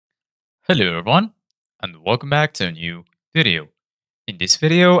Hello everyone, and welcome back to a new video. In this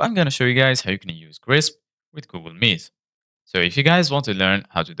video, I'm going to show you guys how you can use Krisp with Google Meet. So if you guys want to learn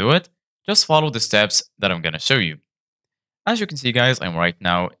how to do it, just follow the steps that I'm going to show you. As you can see guys, I'm right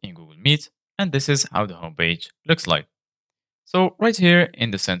now in Google Meet, and this is how the homepage looks like. So right here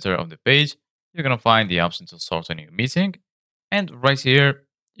in the center of the page, you're going to find the option to start a new meeting. And right here,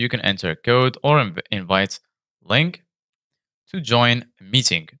 you can enter a code or invite link to join a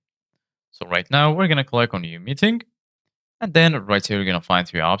meeting. So right now we're gonna click on new meeting, and then right here you're gonna find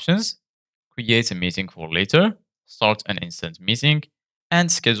three options: create a meeting for later, start an instant meeting,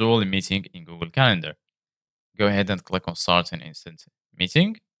 and schedule a meeting in Google Calendar. Go ahead and click on start an instant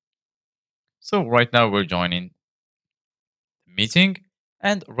meeting. So right now we're joining the meeting,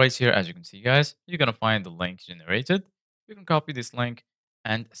 and right here, as you can see, guys, you're gonna find the link generated. You can copy this link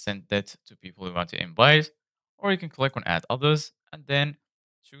and send that to people you want to invite, or you can click on add others and then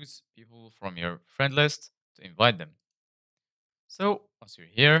choose people from your friend list to invite them. So once you're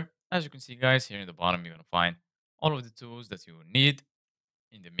here, as you can see guys, here in the bottom, you're going to find all of the tools that you will need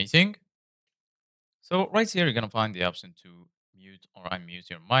in the meeting. So right here, you're going to find the option to mute or unmute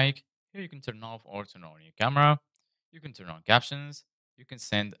your mic. Here you can turn off or turn on your camera. You can turn on captions. You can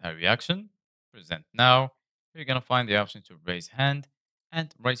send a reaction, present now. Here you're going to find the option to raise hand.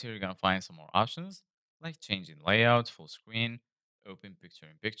 And right here, you're going to find some more options like changing layout, full screen, open picture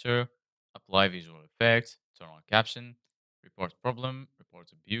in picture, apply visual effects, turn on caption, report problem,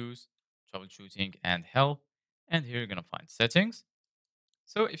 report abuse, troubleshooting, and help. And here you're going to find settings.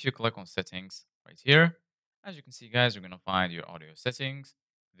 So if you click on settings right here, as you can see, guys, you're going to find your audio settings,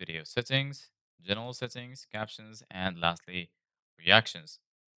 video settings, general settings, captions, and lastly, reactions.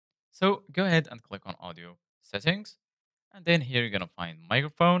 So go ahead and click on audio settings. And then here you're going to find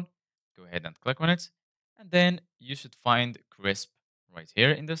microphone. Go ahead and click on it. And then you should find Crisp right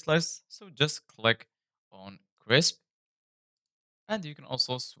here in this list. So just click on Crisp. And you can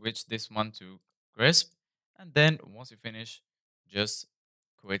also switch this one to Crisp. And then once you finish, just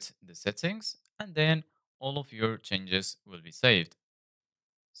quit the settings. And then all of your changes will be saved.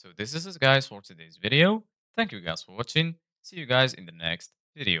 So this is it guys for today's video. Thank you guys for watching. See you guys in the next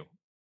video.